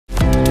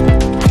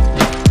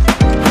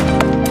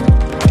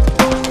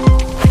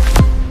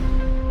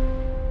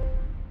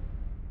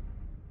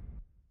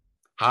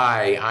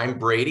Hi, I'm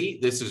Brady.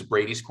 This is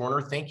Brady's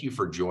Corner. Thank you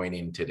for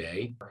joining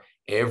today.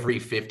 Every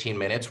 15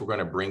 minutes, we're going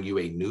to bring you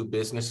a new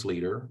business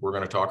leader. We're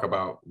going to talk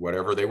about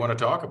whatever they want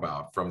to talk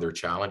about, from their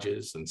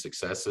challenges and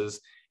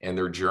successes and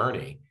their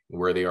journey,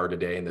 where they are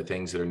today and the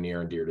things that are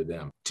near and dear to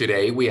them.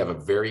 Today, we have a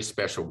very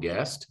special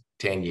guest,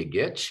 Tanya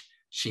Gitch.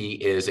 She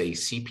is a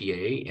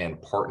CPA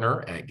and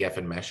partner at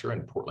Geffen Messer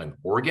in Portland,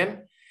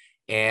 Oregon.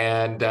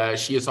 And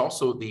she is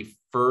also the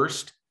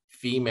first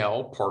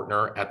female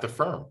partner at the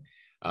firm.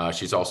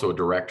 She's also a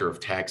director of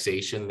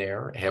taxation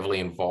there, heavily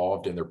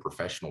involved in their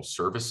professional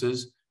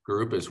services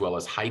group, as well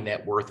as high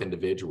net worth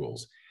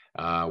individuals.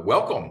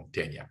 Welcome,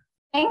 Tanya.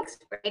 Thanks,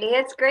 Brady.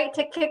 It's great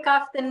to kick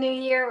off the new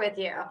year with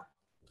you.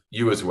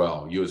 You as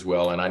well.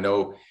 And I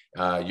know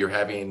you're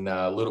having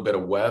a little bit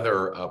of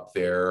weather up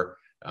there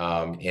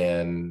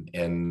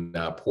in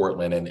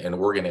Portland and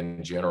Oregon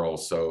in general.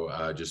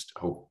 So just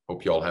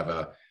hope you all have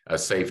a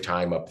safe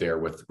time up there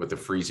with the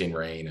freezing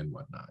rain and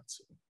whatnot.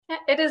 So.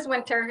 It is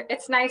winter.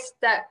 It's nice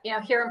that,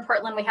 here in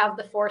Portland, we have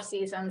the 4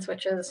 seasons,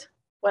 which is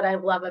what I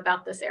love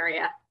about this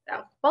area.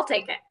 So we'll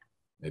take it.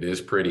 It is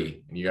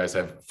pretty. And you guys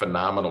have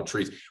phenomenal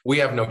trees. We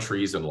have no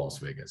trees in Las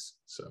Vegas.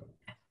 So,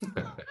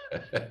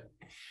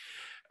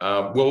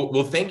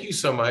 well, thank you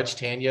so much,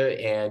 Tanya.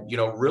 And,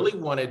 really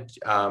wanted,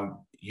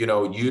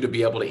 you to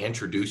be able to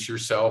introduce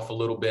yourself a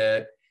little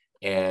bit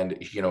and,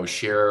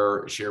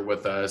 share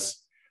with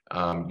us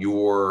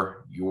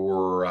your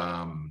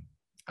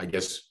I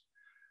guess,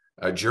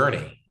 a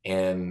journey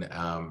and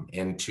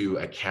into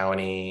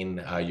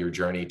accounting, your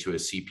journey to a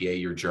CPA,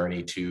 your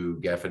journey to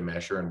Geffen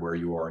Messer and where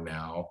you are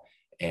now,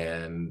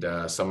 and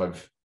some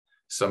of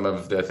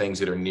the things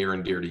that are near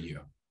and dear to you.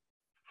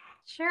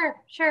 Sure.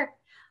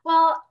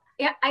 Well,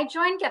 yeah, I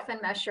joined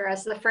Geffen Messer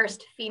as the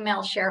first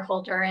female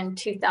shareholder in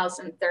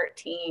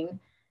 2013,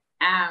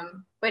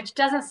 which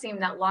doesn't seem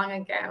that long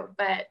ago,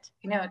 but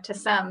to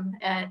some,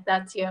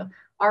 that's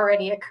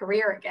already a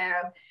career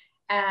ago.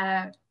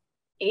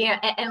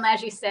 And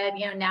as you said,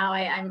 now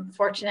I'm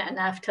fortunate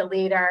enough to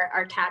lead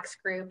our tax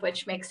group,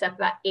 which makes up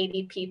about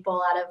 80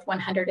 people out of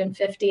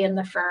 150 in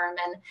the firm.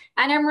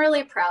 And I'm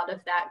really proud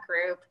of that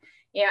group.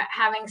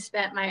 Having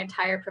spent my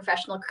entire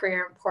professional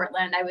career in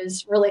Portland, I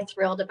was really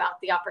thrilled about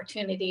the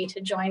opportunity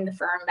to join the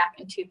firm back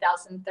in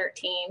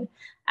 2013.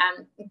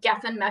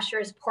 Geffen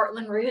Messer's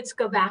Portland roots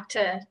go back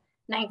to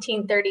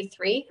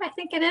 1933, I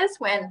think it is,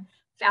 when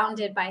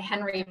founded by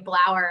Henry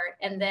Blauer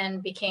and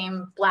then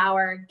became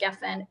Blauer,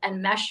 Geffen,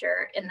 and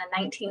Messer in the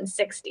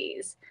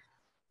 1960s.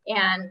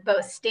 And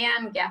both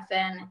Stan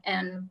Geffen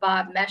and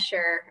Bob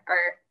Messer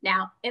are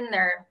now in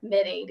their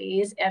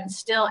mid-80s and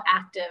still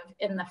active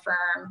in the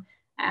firm,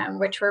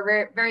 which we're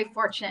very, very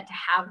fortunate to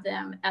have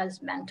them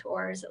as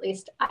mentors. At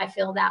least I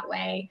feel that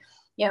way.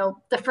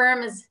 The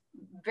firm is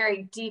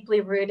very deeply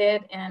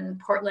rooted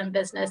in Portland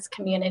business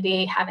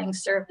community, having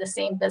served the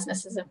same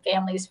businesses and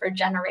families for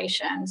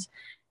generations.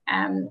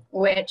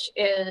 Which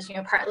is,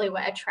 partly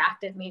what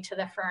attracted me to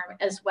the firm,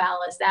 as well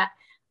as that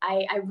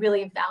I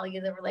really value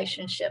the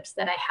relationships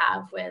that I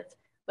have with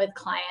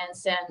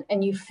clients,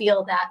 and you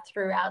feel that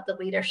throughout the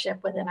leadership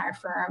within our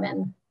firm.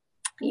 And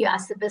you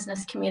ask the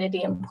business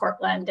community in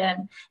Portland,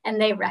 and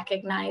they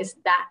recognize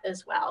that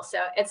as well. So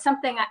it's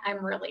something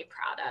I'm really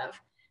proud of,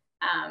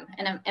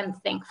 and I'm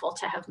thankful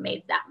to have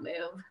made that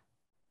move.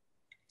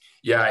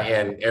 Yeah,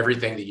 and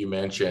everything that you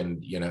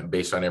mentioned,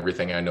 based on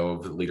everything I know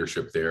of the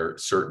leadership there,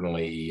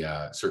 certainly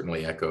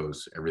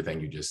echoes everything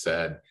you just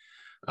said.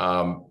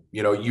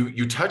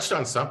 You touched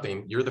on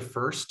something. You're the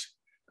first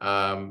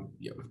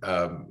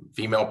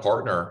female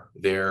partner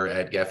there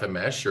at Geffen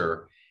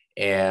Messer,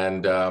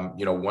 and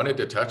wanted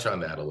to touch on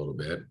that a little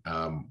bit.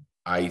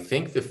 I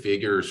think the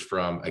figures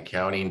from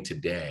Accounting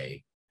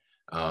Today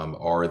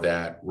are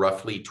that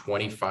roughly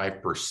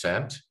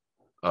 25%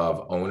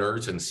 of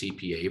owners and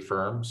CPA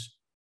firms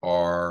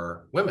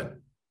are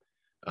women,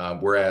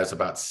 whereas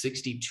about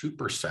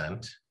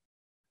 62%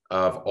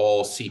 of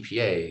all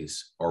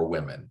CPAs are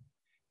women.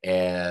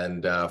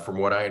 And from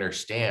what I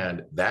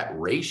understand, that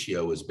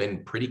ratio has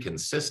been pretty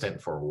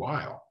consistent for a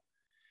while.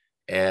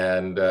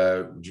 And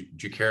do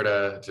you care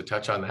to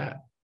touch on that?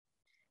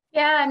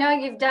 Yeah, I know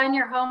you've done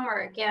your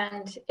homework,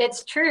 and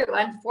it's true.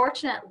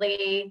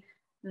 Unfortunately,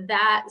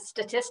 that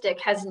statistic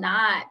has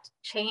not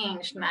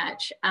changed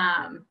much.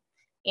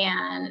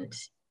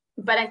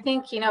 But I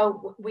think,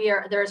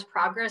 there's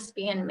progress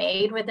being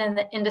made within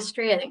the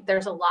industry. I think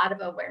there's a lot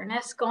of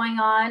awareness going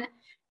on.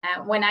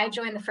 When I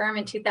joined the firm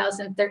in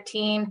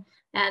 2013,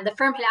 the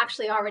firm had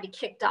actually already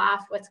kicked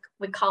off what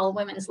we call a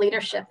Women's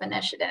Leadership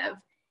Initiative.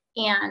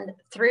 And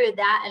through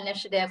that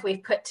initiative,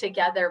 we've put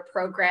together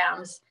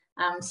programs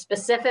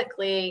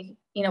specifically,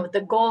 with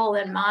the goal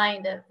in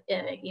mind of,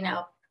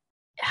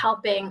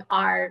 helping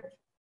our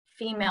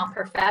female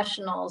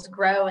professionals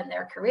grow in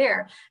their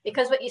career.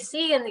 Because what you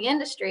see in the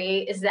industry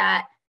is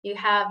that you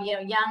have,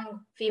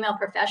 young female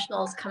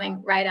professionals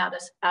coming right out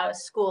of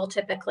school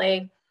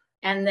typically.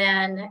 And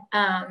then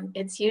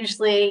it's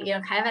usually,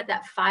 kind of at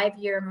that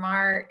 5-year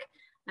mark,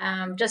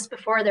 just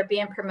before they're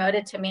being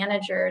promoted to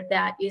manager,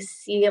 that you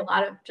see a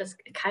lot of just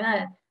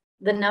kind of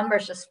the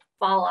numbers just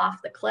fall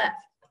off the cliff,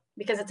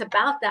 because it's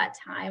about that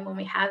time when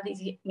we have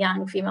these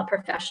young female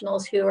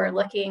professionals who are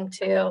looking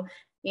to,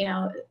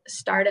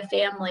 start a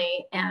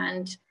family,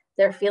 and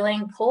they're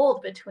feeling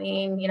pulled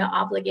between,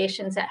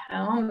 obligations at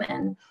home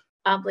and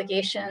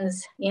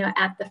obligations,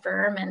 at the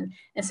firm. And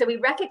so we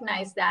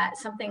recognize that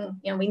something,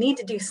 we need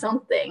to do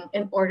something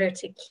in order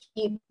to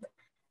keep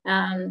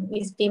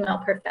these female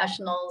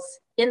professionals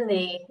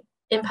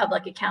in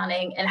public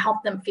accounting and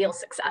help them feel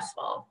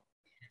successful.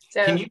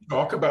 So, can you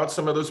talk about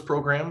some of those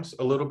programs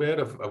a little bit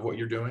of what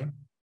you're doing?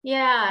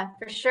 Yeah,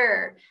 for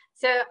sure.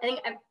 So I think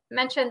I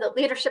mentioned the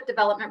leadership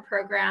development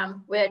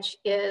program, which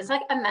is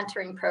like a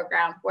mentoring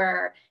program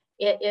where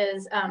it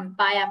is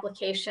by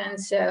application.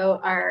 So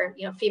our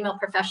female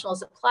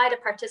professionals apply to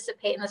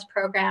participate in this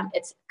program.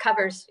 It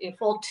covers a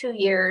full 2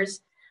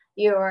 years.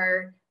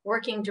 You're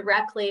working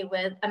directly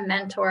with a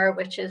mentor,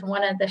 which is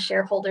one of the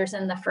shareholders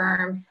in the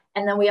firm.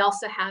 And then we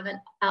also have an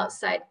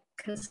outside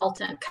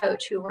consultant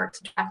coach who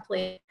works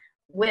directly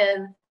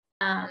with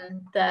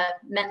the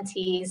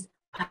mentees,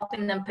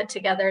 helping them put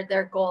together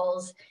their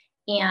goals.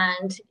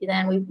 And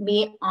then we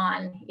meet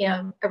on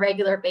a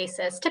regular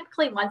basis,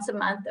 typically once a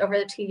month over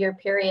the 2-year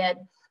period,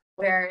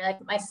 where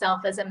like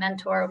myself as a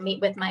mentor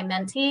meet with my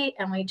mentee,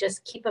 and we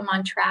just keep them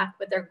on track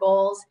with their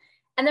goals.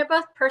 And they're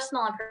both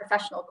personal and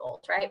professional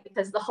goals, right?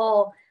 Because the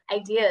whole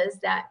idea is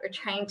that we're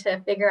trying to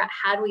figure out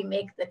how do we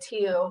make the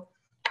two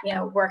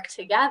work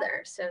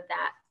together so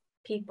that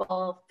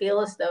people feel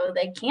as though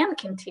they can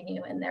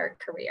continue in their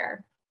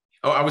career.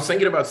 Oh, I was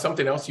thinking about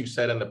something else you've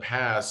said in the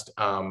past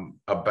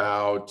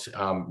about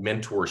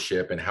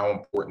mentorship and how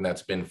important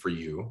that's been for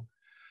you.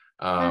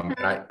 And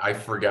I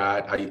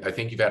forgot, I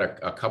think you've had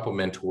a couple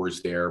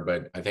mentors there,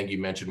 but I think you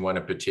mentioned one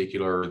in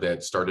particular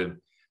that started,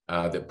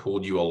 that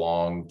pulled you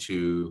along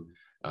to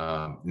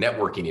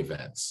networking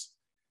events.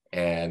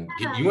 And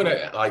you want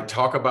to like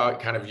talk about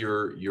kind of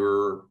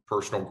your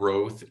personal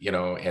growth,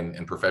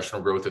 and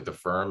professional growth at the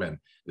firm, and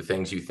the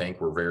things you think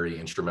were very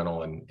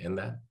instrumental in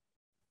that?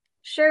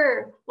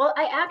 Sure. Well,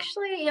 I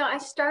actually, I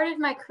started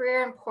my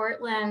career in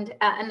Portland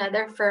at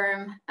another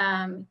firm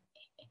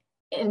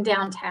in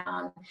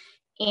downtown,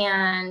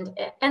 and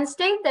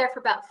stayed there for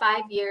about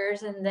 5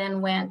 years, and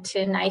then went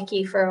to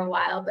Nike for a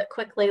while, but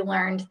quickly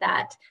learned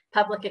that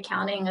public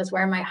accounting is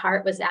where my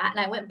heart was at. And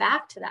I went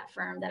back to that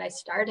firm that I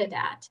started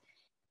at.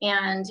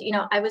 And,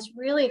 I was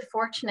really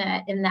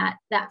fortunate in that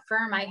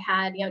firm. I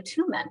had,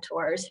 2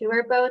 mentors who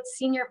were both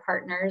senior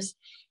partners.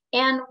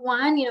 And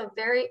one,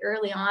 very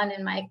early on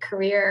in my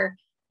career,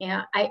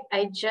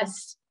 I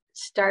just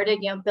started,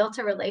 built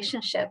a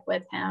relationship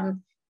with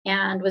him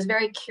and was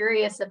very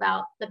curious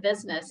about the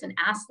business and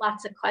asked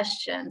lots of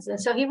questions. And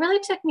so he really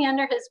took me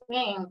under his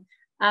wing,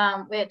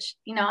 which,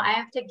 I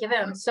have to give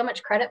him so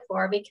much credit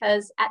for,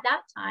 because at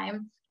that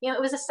time, it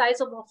was a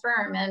sizable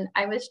firm, and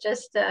I was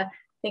just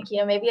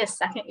thinking, maybe a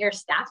second-year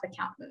staff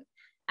accountant.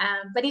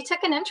 But he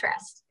took an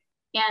interest.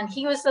 And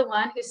he was the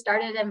one who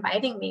started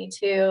inviting me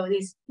to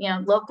these,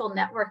 local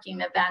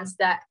networking events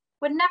that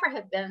would never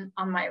have been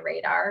on my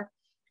radar.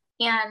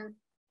 And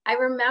I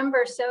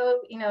remember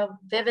so,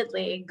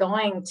 vividly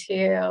going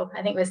to,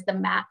 I think it was the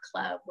MAC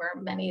Club, where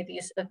many of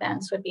these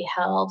events would be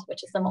held,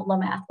 which is the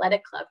Loma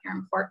Athletic Club here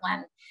in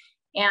Portland.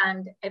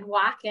 And I'd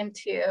walk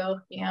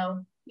into,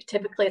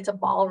 typically it's a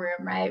ballroom,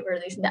 right, where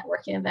these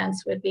networking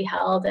events would be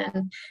held.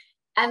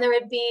 And there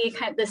would be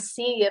kind of the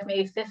sea of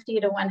maybe 50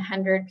 to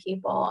 100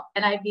 people.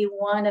 And I'd be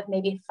one of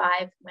maybe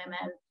 5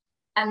 women.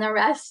 And the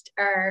rest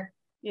are,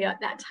 at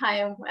that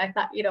time, I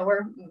thought,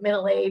 we're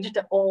middle-aged,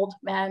 old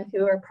men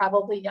who are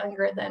probably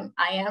younger than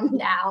I am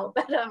now.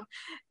 But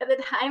at the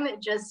time,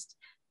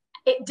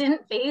 it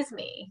didn't faze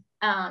me,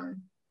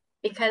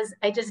 because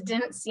I just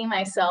didn't see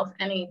myself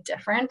any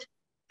different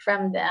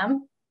from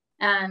them.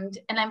 And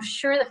I'm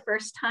sure the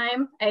first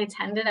time I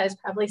attended, I was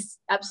probably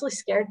absolutely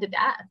scared to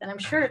death. And I'm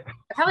sure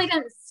I probably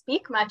didn't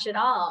speak much at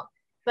all.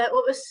 But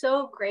what was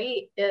so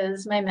great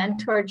is my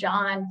mentor,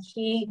 John,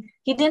 he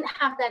didn't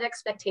have that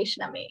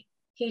expectation of me.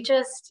 He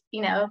just,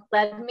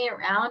 led me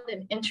around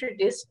and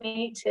introduced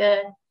me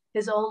to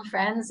his old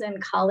friends and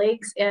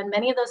colleagues. And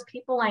many of those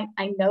people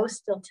I know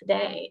still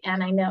today.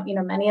 And I know,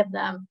 many of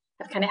them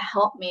have kind of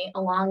helped me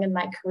along in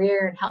my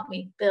career and helped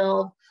me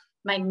build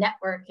my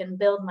network and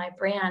build my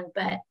brand.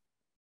 But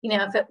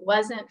if it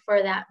wasn't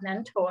for that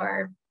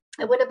mentor,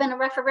 it would have been a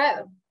rougher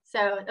road.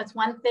 So that's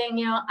one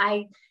thing,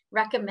 I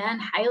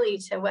recommend highly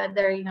to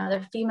whether,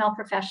 they're female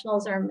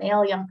professionals or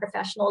male young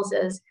professionals,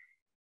 is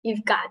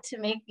you've got to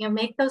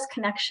make those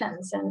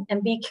connections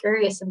and be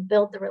curious and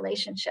build the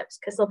relationships,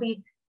 because they'll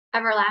be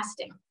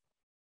everlasting.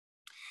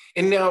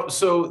 And now,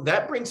 so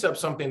that brings up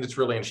something that's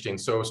really interesting.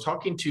 So I was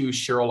talking to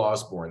Cheryl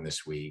Osborne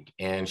this week,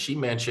 and she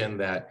mentioned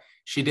that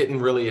she didn't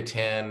really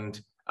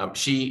attend.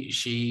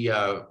 She's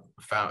a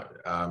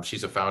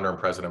founder and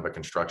president of a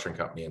construction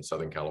company in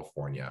Southern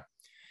California.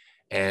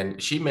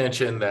 And she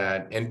mentioned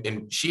that,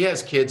 and she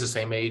has kids the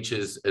same age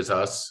as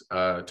us,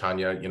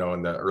 Tanya,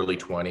 in the early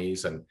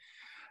 20s.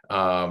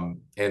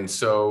 And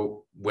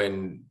so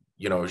when,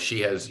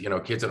 she has,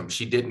 kids, and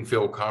she didn't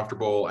feel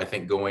comfortable, I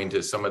think, going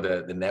to some of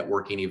the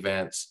networking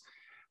events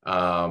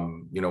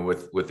you know,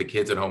 with the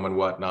kids at home and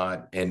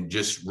whatnot, and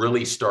just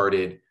really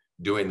started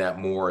doing that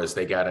more as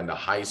they got into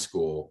high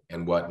school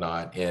and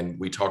whatnot. And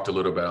we talked a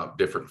little bit about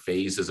different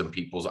phases and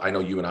people's, I know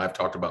you and I have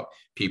talked about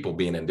people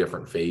being in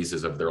different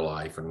phases of their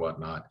life and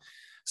whatnot.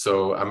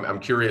 So I'm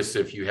curious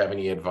if you have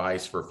any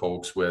advice for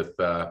folks with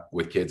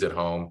kids at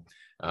home,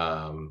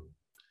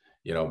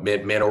 you know,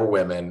 men or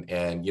women,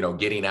 and, you know,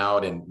 getting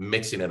out and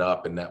mixing it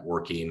up and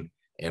networking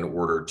in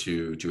order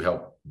to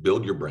help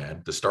build your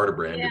brand, to start a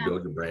brand, to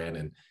build your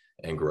brand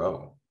and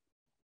grow.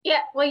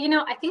 Yeah, well, you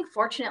know, I think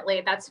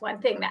fortunately that's one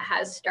thing that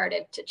has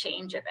started to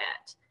change a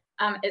bit.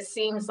 It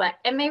seems like,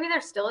 and maybe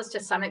there still is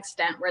to some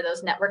extent, where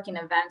those networking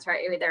events are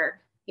either,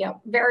 you know,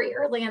 very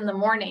early in the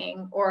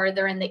morning or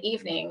they're in the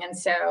evening. And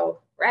so,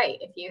 right,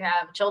 if you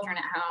have children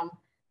at home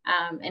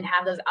and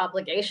have those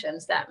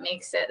obligations, that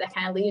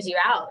kind of leaves you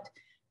out.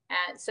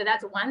 And so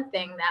that's one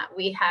thing that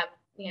we have,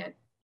 you know,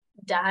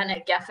 done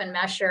at Geffen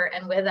Messer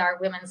and with our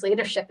Women's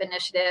Leadership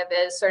Initiative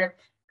is sort of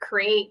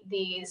create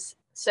these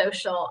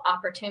social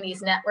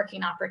opportunities,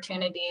 networking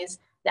opportunities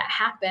that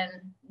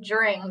happen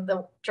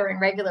during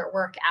regular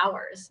work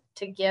hours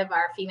to give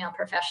our female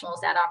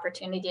professionals that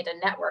opportunity to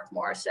network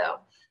more. So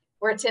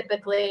we're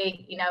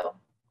typically, you know,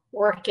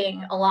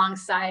 working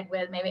alongside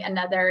with maybe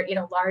another, you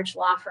know, large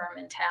law firm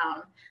in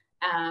town.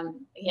 And,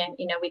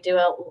 you know, we do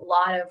a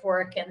lot of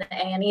work in the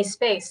A&E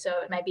space. So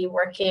it might be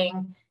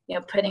working, you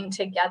know, putting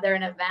together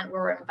an event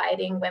where we're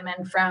inviting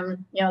women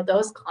from, you know,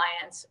 those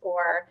clients,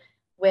 or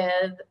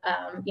with,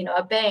 you know,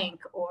 a bank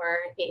or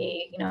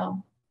a, you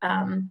know,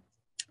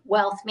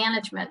 wealth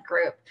management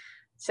group,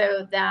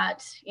 so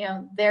that, you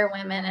know, their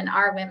women and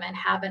our women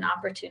have an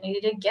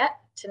opportunity to get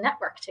to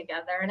network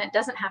together. And it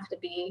doesn't have to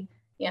be,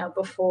 you know,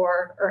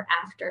 before or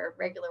after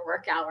regular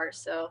work hours,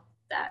 so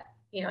that,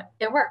 you know,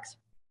 it works.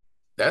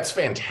 That's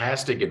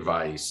fantastic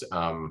advice.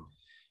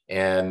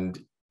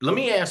 And let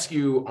me ask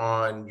you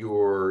on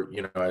your,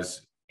 you know,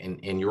 as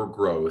in your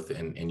growth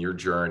and in your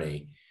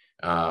journey,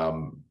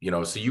 you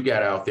know, so you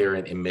got out there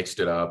and mixed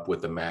it up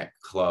with the Mac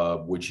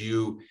Club. Would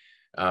you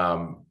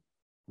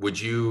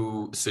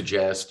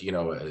suggest, you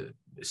know, a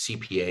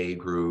CPA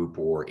group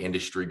or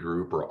industry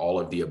group or all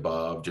of the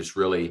above? Just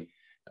really,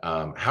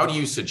 how do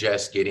you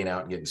suggest getting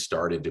out and getting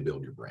started to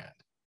build your brand?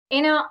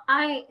 You know,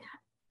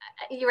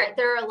 you're right.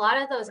 There are a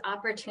lot of those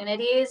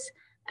opportunities,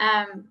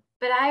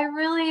 but I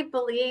really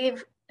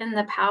believe in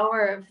the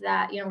power of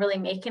that, you know, really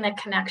making a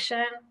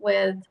connection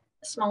with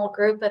a small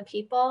group of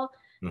people.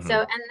 Mm-hmm. So,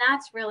 and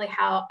that's really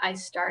how I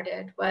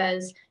started,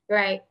 was,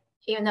 right,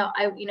 even though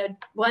I, you know,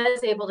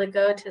 was able to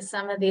go to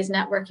some of these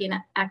networking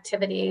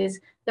activities,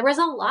 there was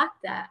a lot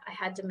that I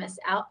had to miss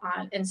out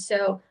on. And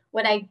so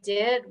what I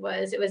did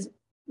was, it was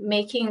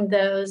making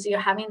those, you know,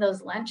 having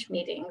those lunch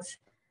meetings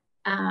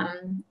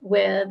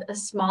with a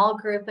small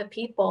group of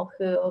people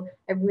who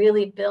I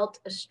really built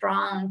a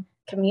strong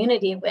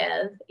community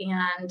with.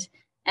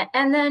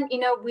 And then, you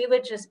know, we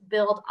would just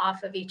build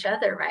off of each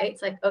other, right?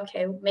 It's like,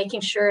 okay,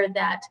 making sure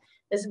that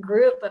this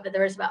group of,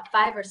 there was about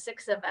 5 or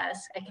 6 of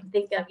us, I can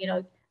think of, you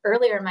know,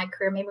 earlier in my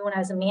career, maybe when I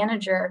was a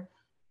manager,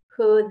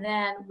 who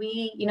then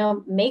we, you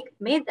know,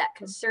 made that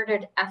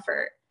concerted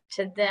effort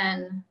to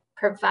then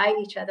provide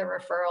each other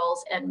referrals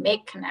and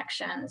make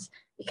connections,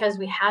 because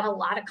we had a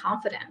lot of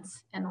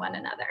confidence in one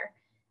another.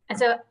 And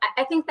so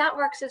I think that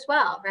works as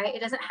well, right? It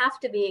doesn't have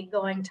to be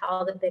going to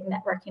all the big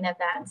networking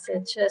events.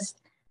 It's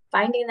just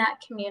finding that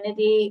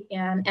community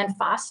and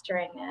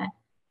fostering it,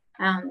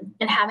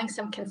 and having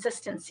some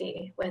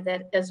consistency with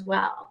it as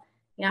well.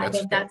 You know, I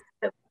think that's,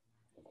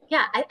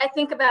 I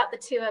think about the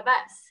two of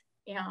us,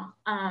 you know,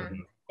 I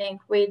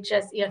think we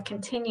just, you know,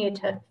 continue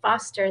to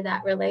foster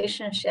that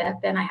relationship.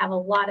 And I have a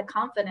lot of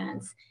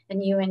confidence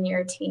in you and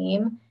your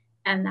team.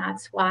 And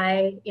that's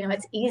why, you know,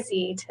 it's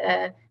easy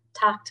to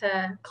talk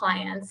to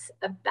clients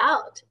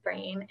about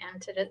Brain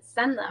and to just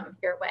send them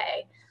your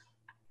way,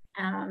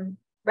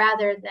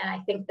 rather than, I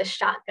think, the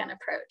shotgun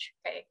approach,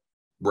 right?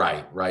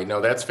 Right.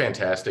 No, that's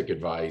fantastic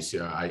advice. You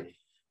know, I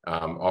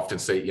often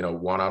say, you know,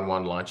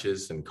 one-on-one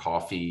lunches and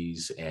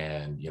coffees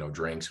and, you know,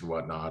 drinks and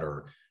whatnot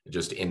are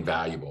just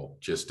invaluable.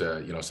 Just,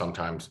 you know,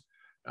 sometimes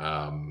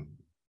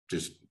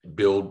just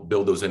build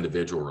those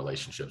individual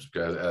relationships,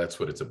 because that's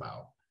what it's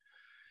about.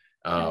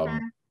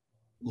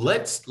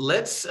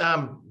 Let's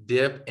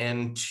dip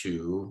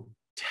into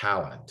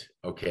talent.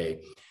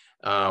 Okay.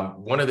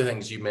 One of the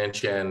things you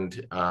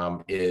mentioned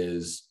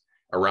is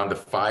around the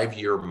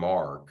 5-year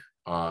mark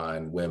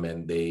on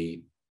women,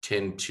 they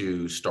tend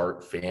to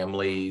start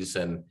families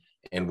and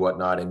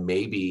whatnot, and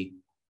maybe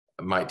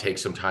might take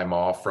some time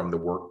off from the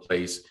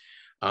workplace.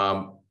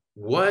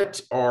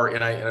 What are,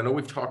 and I know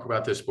we've talked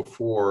about this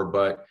before,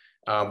 but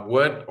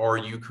what are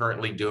you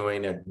currently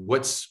doing, and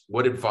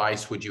what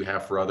advice would you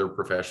have for other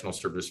professional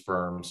service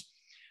firms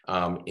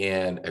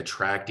in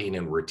attracting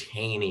and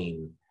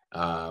retaining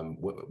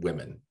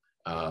women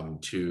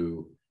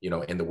to, you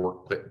know, in the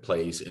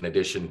workplace, in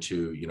addition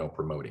to, you know,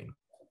 promoting?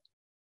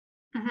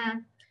 Mm-hmm.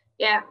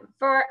 Yeah,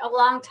 for a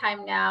long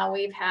time now,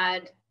 we've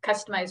had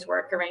customized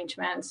work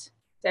arrangements.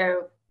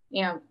 So,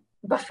 you know,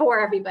 before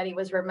everybody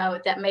was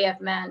remote, that may have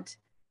meant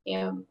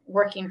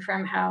working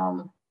from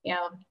home,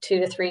 2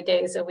 to 3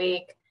 days a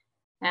week,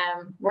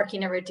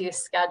 working a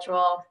reduced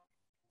schedule.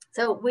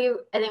 So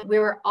I think we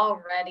were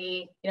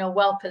already,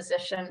 well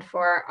positioned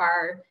for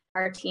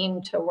our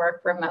team to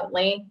work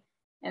remotely.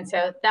 And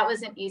so that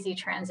was an easy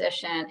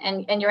transition.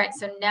 And you're right.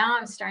 So now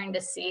I'm starting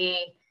to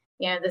see,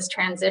 this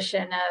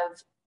transition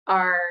of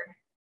our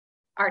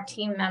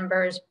team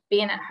members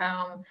being at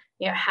home,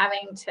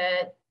 having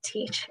to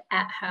teach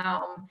at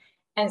home.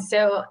 And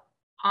so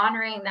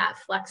honoring that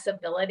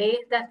flexibility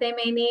that they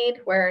may need,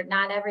 where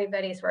not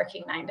everybody's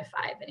working 9 to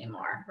 5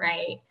 anymore,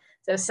 right?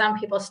 So some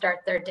people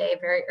start their day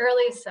very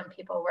early, some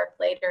people work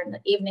later in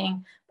the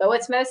evening. But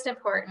what's most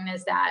important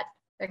is that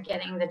they're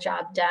getting the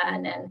job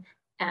done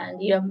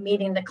and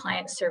meeting the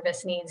client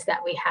service needs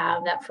that we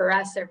have that for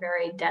us are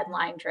very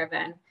deadline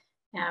driven.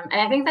 And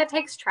I think that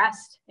takes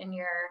trust in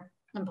your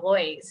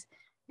employees,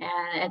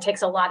 and it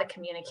takes a lot of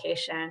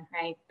communication,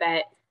 right?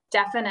 But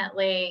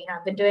definitely,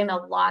 I've been doing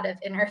a lot of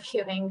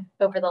interviewing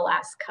over the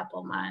last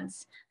couple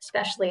months,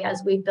 especially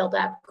as we build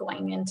up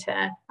going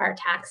into our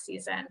tax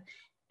season.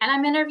 And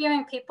I'm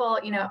interviewing people,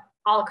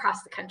 all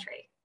across the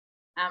country,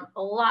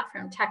 a lot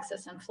from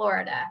Texas and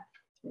Florida,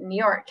 New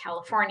York,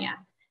 California.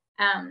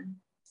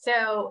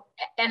 So,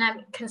 and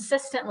I'm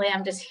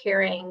just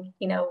hearing,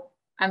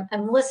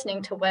 I'm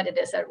listening to what it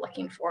is they're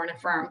looking for in a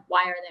firm.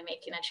 Why are they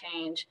making a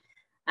change?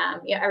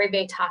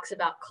 Everybody talks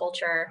about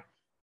culture,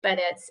 but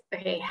it's,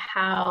 okay,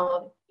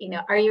 how,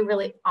 are you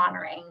really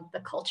honoring the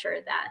culture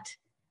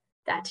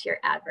that you're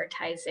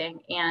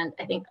advertising? And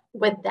I think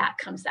with that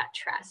comes that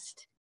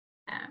trust.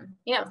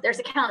 There's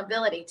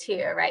accountability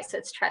too, right? So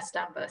it's trust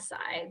on both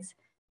sides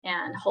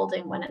and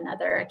holding one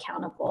another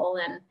accountable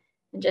and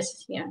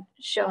just,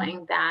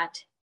 showing that,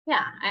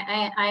 yeah,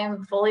 I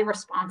am fully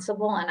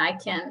responsible and I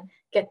can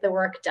get the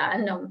work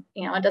done.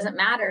 It doesn't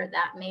matter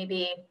that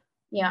maybe,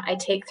 I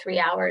take 3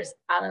 hours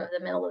out of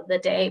the middle of the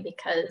day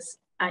because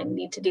I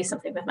need to do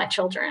something with my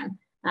children.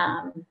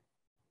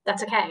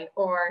 That's okay.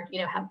 Or,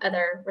 have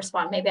other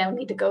respond. Maybe I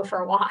need to go for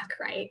a walk,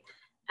 right?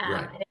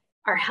 Right. I think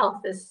our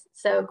health is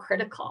so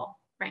critical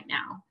right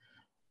now.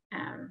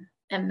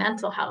 And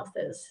mental health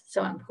is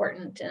so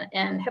important.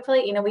 And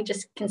hopefully,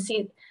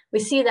 we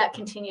see that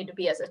continue to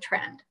be as a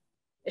trend.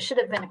 It should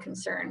have been a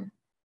concern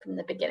from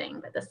the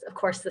beginning, but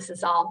this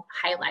is all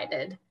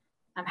highlighted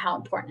how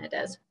important it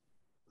is.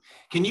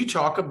 Can you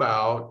talk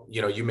about,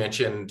 you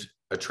mentioned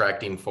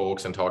attracting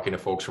folks and talking to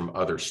folks from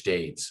other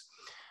states,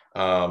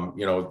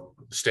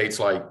 states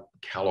like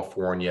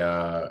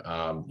California,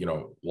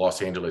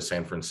 Los Angeles,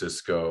 San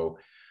Francisco,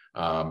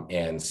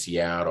 and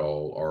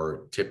Seattle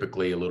are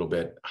typically a little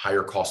bit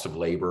higher cost of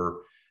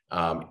labor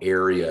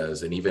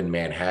areas, and even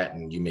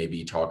Manhattan, you may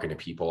be talking to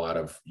people out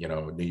of,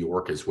 New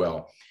York as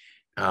well.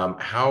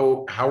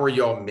 How are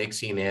y'all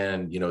mixing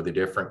in, the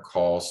different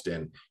cost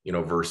and,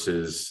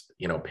 versus,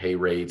 pay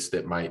rates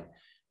that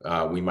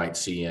we might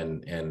see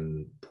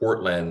in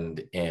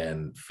Portland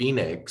and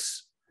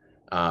Phoenix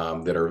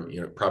that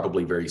are,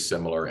 probably very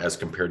similar as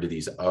compared to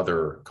these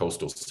other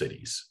coastal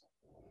cities?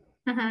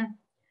 Mm-hmm.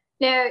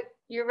 No,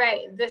 you're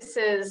right. This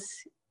is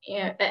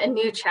a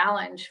new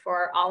challenge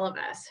for all of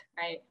us,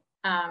 right?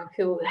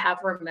 Who have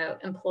remote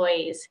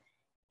employees.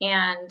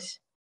 And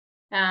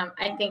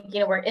I think,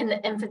 we're in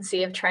the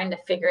infancy of trying to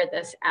figure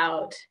this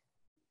out.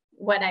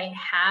 What I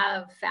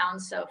have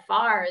found so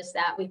far is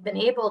that we've been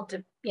able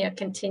to,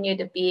 continue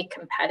to be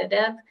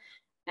competitive,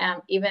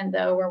 even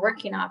though we're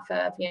working off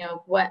of,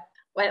 what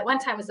at one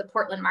time was the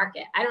Portland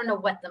market. I don't know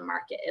what the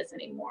market is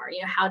anymore.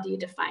 How do you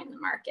define the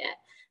market?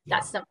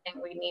 That's something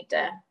we need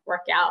to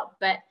work out.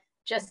 But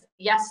just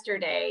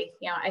yesterday,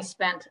 I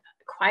spent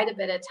quite a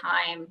bit of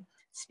time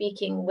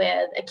speaking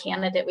with a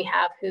candidate we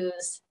have who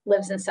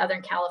lives in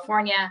Southern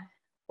California,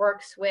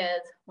 works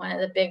with one of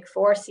the big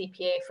 4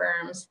 CPA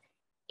firms,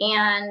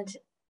 and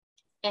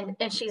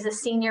she's a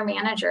senior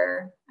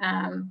manager.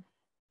 And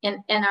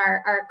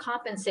our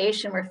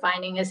compensation we're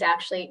finding is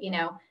actually,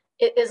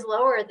 it is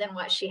lower than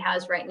what she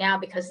has right now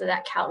because of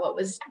that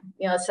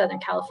Southern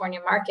California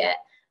market.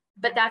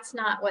 But that's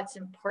not what's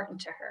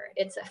important to her.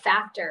 It's a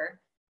factor,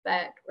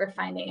 but we're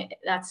finding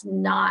that's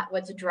not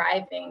what's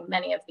driving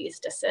many of these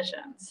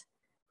decisions.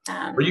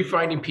 Are you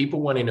finding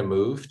people wanting to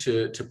move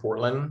to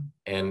Portland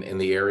and in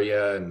the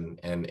area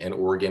and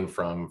Oregon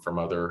from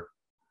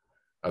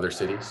other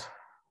cities?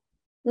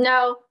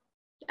 No,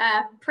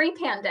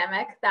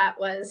 pre-pandemic that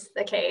was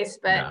the case,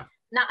 but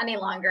not any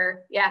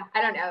longer. Yeah,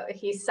 I don't know.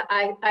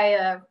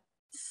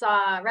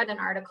 I read an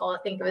article, I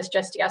think it was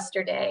just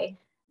yesterday,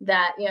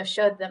 that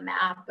showed the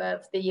map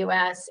of the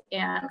U.S.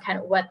 and kind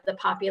of what the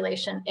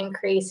population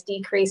increase,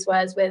 decrease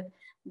was with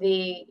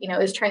the, it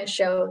was trying to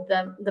show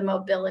the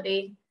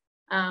mobility,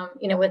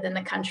 within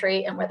the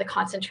country and where the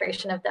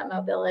concentration of that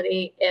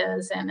mobility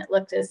is. And it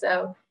looked as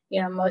though,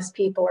 most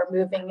people were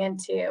moving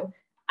into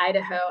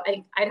Idaho. I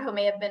think Idaho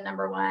may have been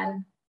number 1.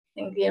 I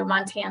think,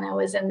 Montana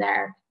was in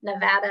there.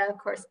 Nevada, of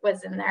course,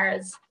 was in there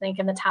as, I think,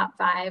 in the top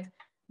 5.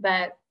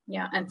 But,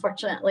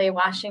 unfortunately,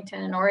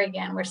 Washington and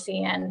Oregon, we're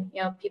seeing,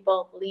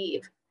 people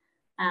leave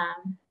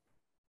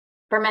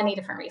for many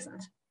different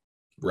reasons.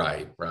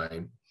 Right,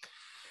 right.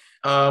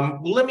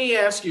 Let me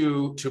ask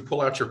you to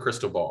pull out your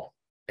crystal ball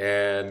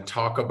and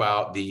talk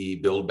about the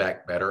Build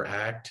Back Better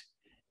Act,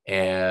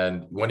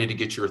 and wanted to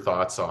get your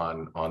thoughts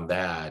on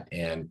that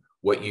and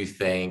what you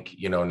think,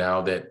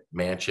 now that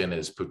Manchin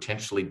is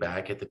potentially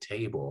back at the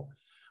table,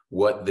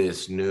 what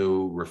this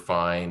new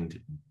refined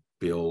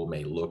bill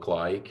may look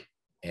like,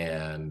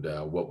 and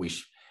what we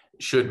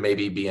should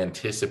maybe be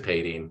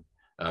anticipating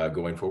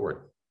going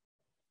forward.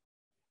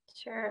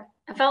 Sure.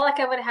 I felt like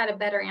I would have had a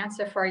better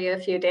answer for you a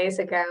few days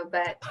ago,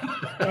 but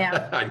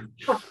yeah.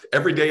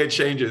 Every day it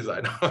changes,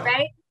 I know.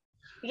 Right?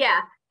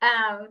 Yeah.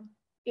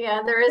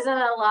 There isn't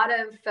a lot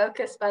of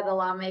focus by the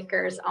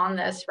lawmakers on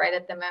this right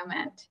at the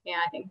moment.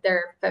 I think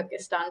they're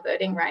focused on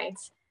voting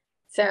rights.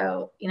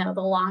 So,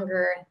 the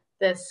longer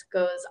this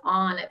goes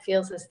on, it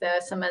feels as though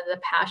some of the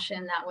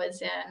passion that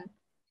was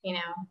in,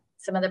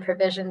 some of the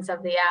provisions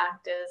of the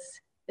act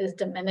is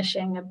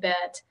diminishing a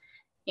bit.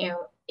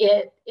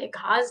 It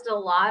caused a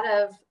lot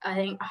of, I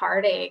think,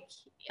 heartache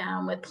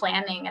with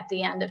planning at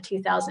the end of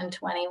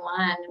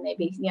 2021.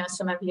 Maybe,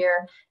 some of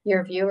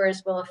your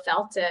viewers will have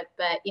felt it,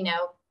 but,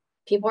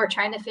 people were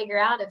trying to figure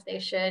out if they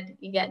should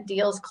get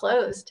deals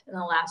closed in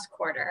the last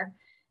quarter.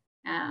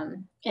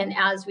 And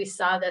as we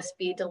saw this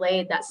be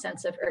delayed, that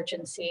sense of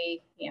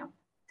urgency,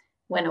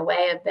 went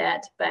away a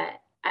bit.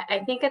 But I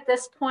think at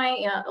this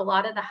point, a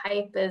lot of the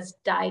hype has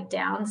died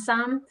down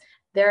some.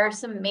 There are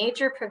some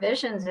major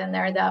provisions in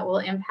there that will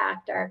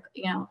impact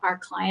our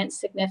clients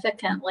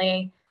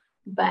significantly.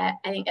 But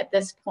I think at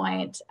this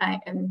point,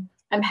 I'm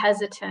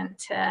hesitant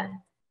to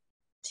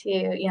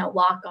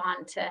lock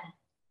on to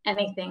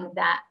anything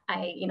that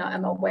I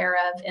am aware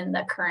of in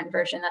the current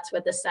version that's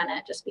with the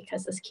Senate, just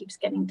because this keeps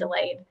getting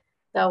delayed.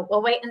 So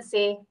we'll wait and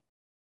see.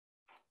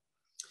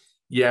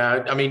 Yeah,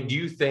 do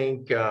you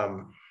think?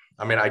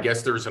 I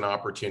guess there's an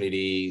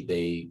opportunity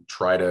they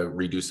try to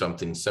redo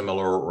something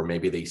similar, or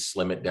maybe they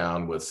slim it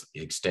down with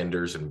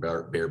extenders and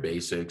bare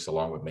basics,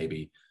 along with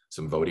maybe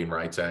some Voting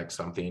Rights Act,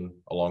 something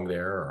along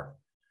there. Or...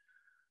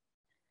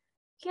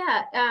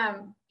 Yeah,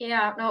 I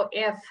don't know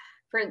if,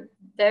 for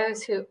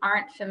those who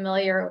aren't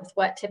familiar with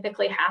what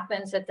typically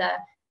happens at the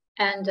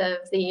end of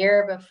the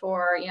year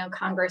before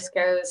Congress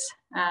goes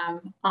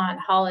on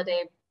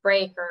holiday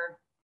break,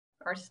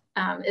 or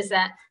is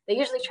that they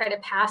usually try to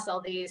pass all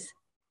these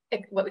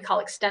what we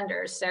call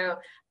extenders. So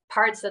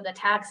parts of the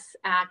tax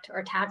act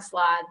or tax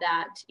law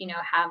that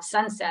have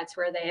sunsets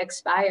where they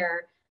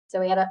expire. So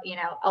we had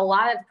a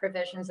lot of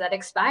provisions that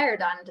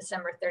expired on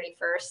December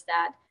 31st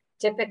that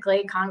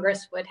typically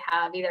Congress would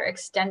have either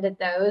extended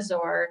those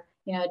or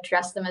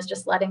address them as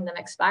just letting them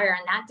expire,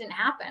 and that didn't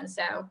happen.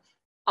 So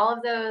all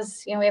of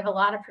those, we have a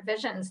lot of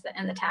provisions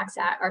in the tax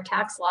act or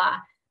tax law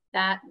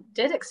that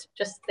did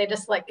they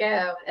just let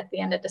go at the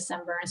end of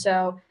December. And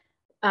so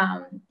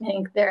I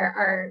think there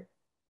are,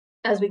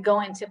 as we go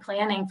into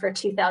planning for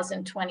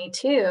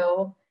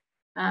 2022,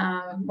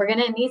 we're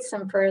going to need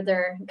some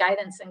further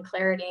guidance and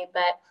clarity.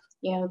 But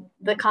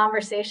the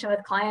conversation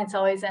with clients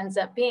always ends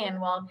up being,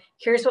 well,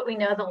 here's what we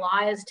know the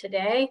law is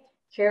today.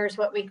 Here's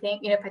what we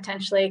think,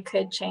 potentially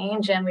could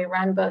change. And we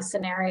run both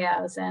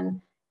scenarios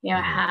and,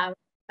 have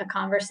a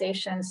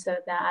conversation so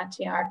that,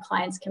 our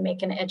clients can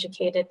make an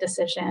educated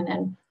decision,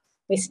 and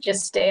we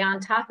just stay on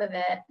top of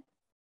it,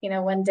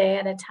 one day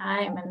at a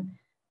time, and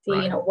see,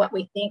 right, what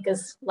we think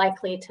is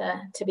likely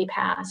to be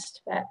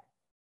passed. But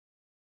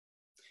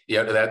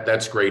yeah,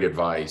 that's great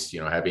advice.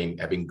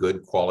 Having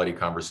good quality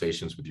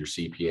conversations with your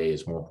CPA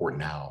is more important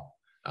now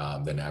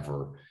than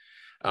ever.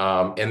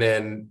 And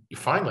then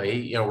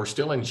finally, we're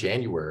still in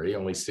January,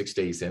 only 6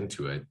 days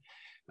into it.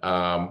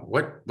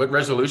 What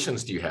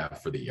resolutions do you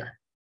have for the year?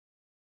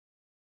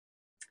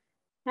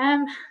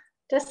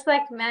 Just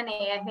like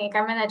many, I think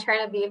I'm going to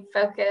try to be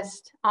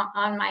focused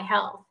on my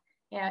health.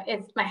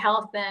 It's my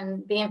health,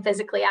 and being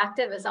physically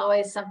active is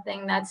always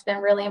something that's been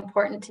really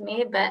important to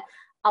me. But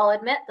I'll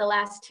admit, the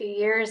last 2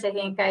 years, I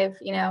think I've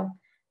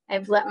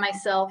let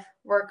myself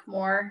work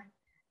more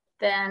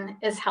than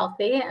is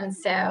healthy. And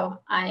so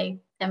I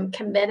am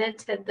committed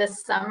to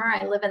this summer.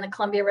 I live in the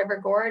Columbia River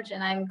Gorge,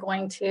 and I'm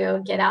going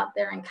to get out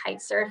there and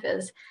kite surf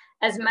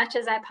as much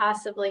as I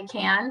possibly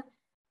can.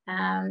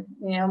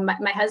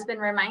 My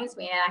husband reminds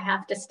me I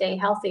have to stay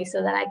healthy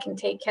so that I can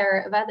take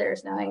care of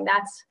others, knowing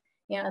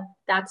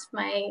that's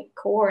my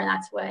core, and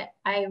that's what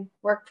I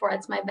work for.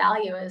 It's my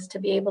value, is to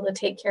be able to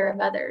take care of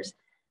others.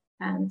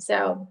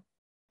 So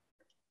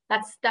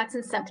that's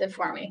incentive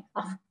for me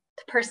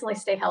to personally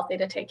stay healthy,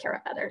 to take care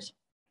of others.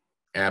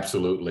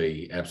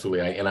 Absolutely.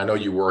 Absolutely. And I know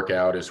you work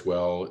out as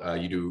well.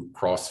 You do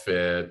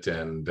CrossFit,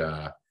 and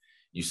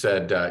you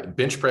said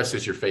bench press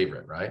is your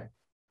favorite, right?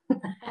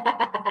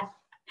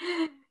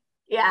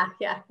 Yeah.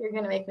 You're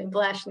going to make me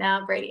blush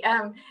now, Brady.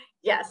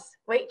 Yes,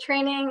 weight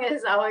training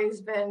has always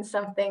been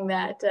something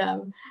that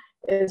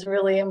is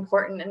really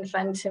important and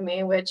fun to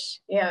me, which,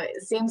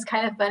 it seems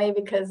kind of funny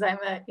because I'm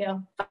a,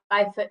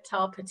 5 foot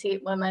tall,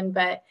 petite woman,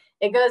 but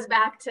it goes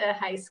back to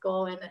high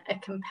school and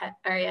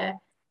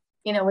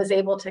was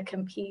able to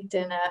compete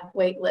in a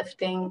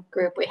weightlifting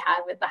group we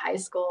had with the high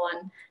school.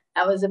 And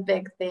That was a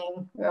big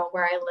thing,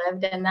 where I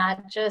lived, and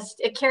that just,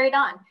 it carried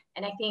on.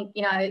 And I think,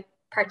 I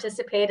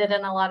participated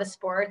in a lot of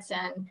sports,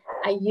 and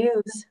I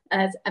use,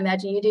 as I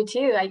imagine you do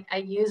too, I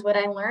use what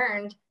I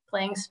learned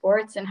playing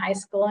sports in high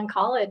school and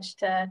college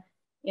to,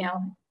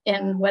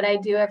 in what I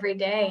do every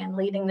day and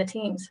leading the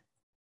teams.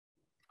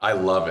 I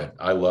love it.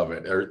 I love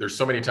it. There's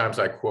so many times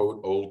I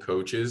quote old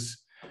coaches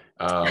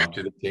to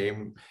the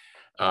team.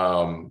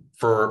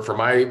 For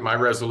my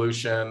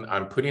resolution,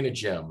 I'm putting a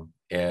gym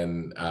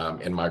in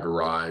my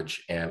garage,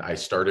 and I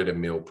started a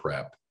meal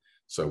prep.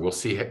 So we'll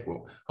see.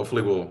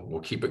 Hopefully,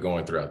 we'll keep it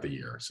going throughout the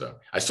year. So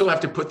I still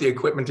have to put the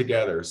equipment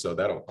together. So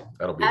that'll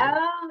be.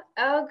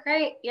 Oh,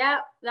 great! Yeah,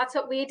 that's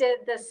what we did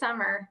this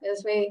summer.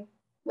 Is we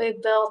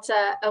built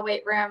a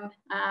weight room.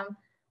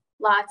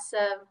 Lots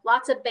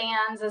of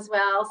bands as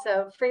well.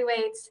 So free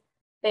weights,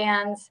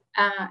 bands.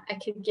 I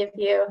could give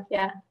you,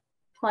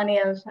 plenty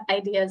of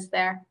ideas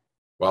there.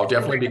 Well, I'll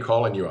definitely be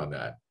calling you on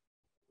that.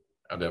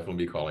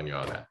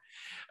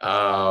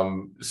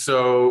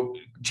 So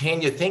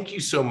Tanya, thank you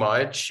so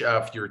much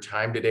for your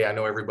time today. I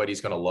know everybody's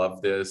going to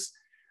love this.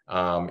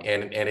 And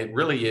it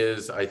really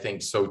is, I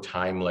think, so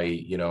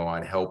timely,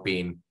 on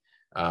helping,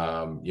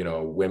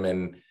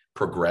 women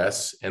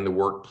progress in the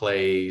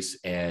workplace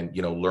and,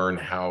 learn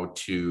how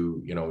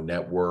to,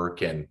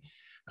 network and,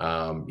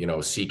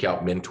 seek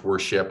out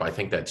mentorship. I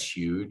think that's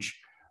huge.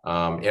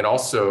 And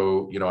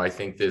also, I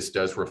think this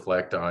does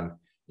reflect on,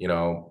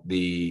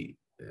 the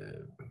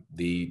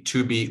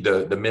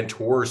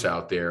mentors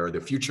out there,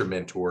 the future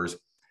mentors,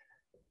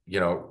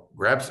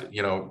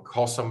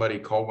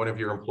 call one of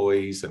your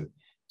employees and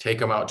take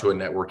them out to a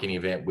networking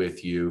event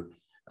with you,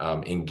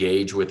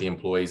 engage with the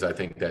employees. I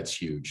think that's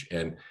huge.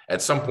 And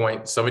at some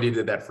point, somebody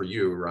did that for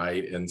you,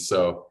 right? And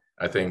so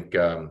I think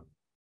a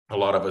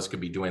lot of us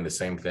could be doing the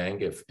same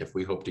thing if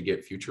we hope to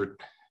get future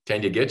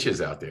Tanya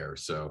Gitches out there.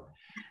 So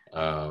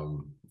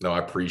no, I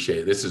appreciate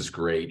it. This is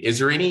great. Is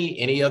there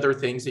any other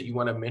things that you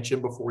want to mention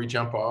before we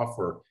jump off,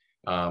 or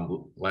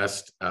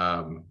last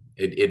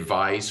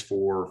advice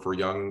for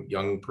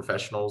young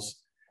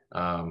professionals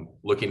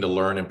looking to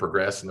learn and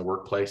progress in the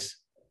workplace?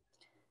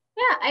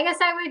 Yeah, I guess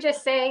I would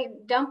just say,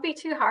 don't be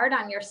too hard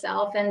on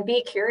yourself and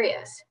be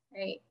curious,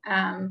 right?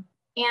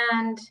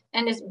 And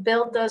just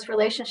build those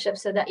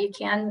relationships so that you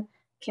can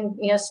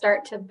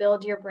start to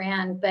build your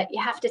brand. But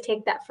you have to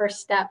take that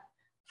first step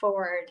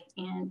forward,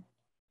 and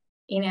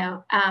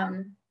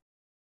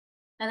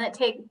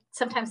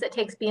sometimes that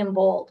takes being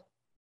bold.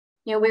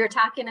 We were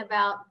talking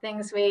about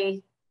things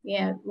we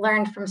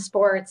learned from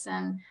sports,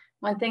 and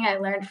one thing I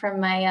learned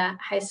from my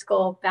high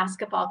school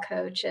basketball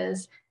coach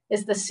is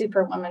the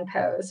Superwoman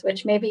pose,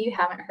 which maybe you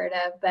haven't heard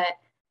of, but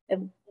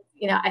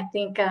I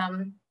think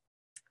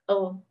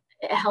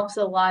it helps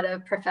a lot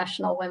of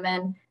professional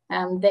women.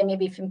 They may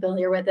be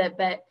familiar with it,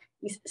 but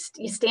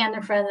you stand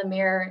in front of the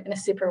mirror in a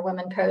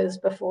Superwoman pose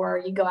before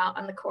you go out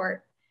on the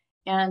court.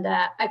 And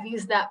I've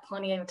used that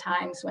plenty of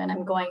times when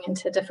I'm going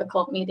into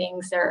difficult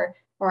meetings or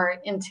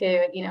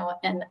into,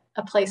 in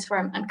a place where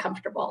I'm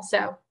uncomfortable.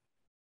 So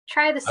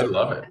try the Superwoman.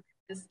 I love it.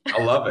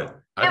 I love it.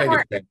 I think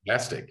it's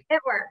fantastic.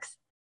 It works.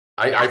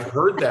 I've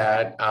heard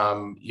that,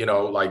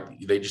 like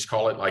they just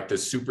call it like the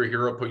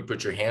superhero,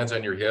 put your hands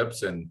on your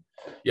hips. And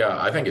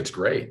yeah, I think it's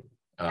great.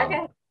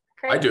 Okay,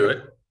 great. I do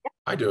it.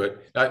 I do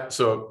it.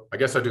 So I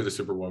guess I do the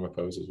Superwoman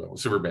pose as well,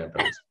 Superman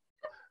pose.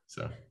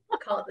 So I'll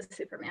call it the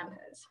Superman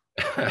pose.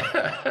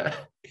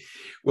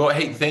 Well,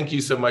 hey, thank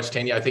you so much,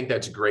 Tanya. I think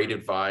that's great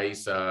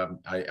advice.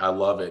 I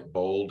love it.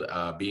 Bold,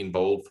 being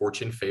bold,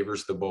 fortune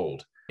favors the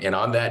bold. And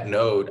on that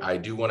note, I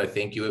do want to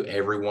thank you,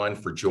 everyone,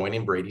 for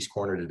joining Brady's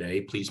Corner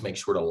today. Please make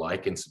sure to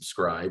like and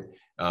subscribe.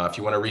 If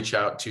you want to reach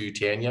out to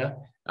Tanya,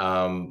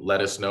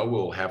 let us know.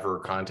 We'll have her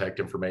contact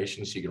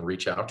information so you can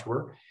reach out to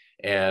her.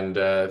 And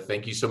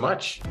thank you so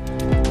much.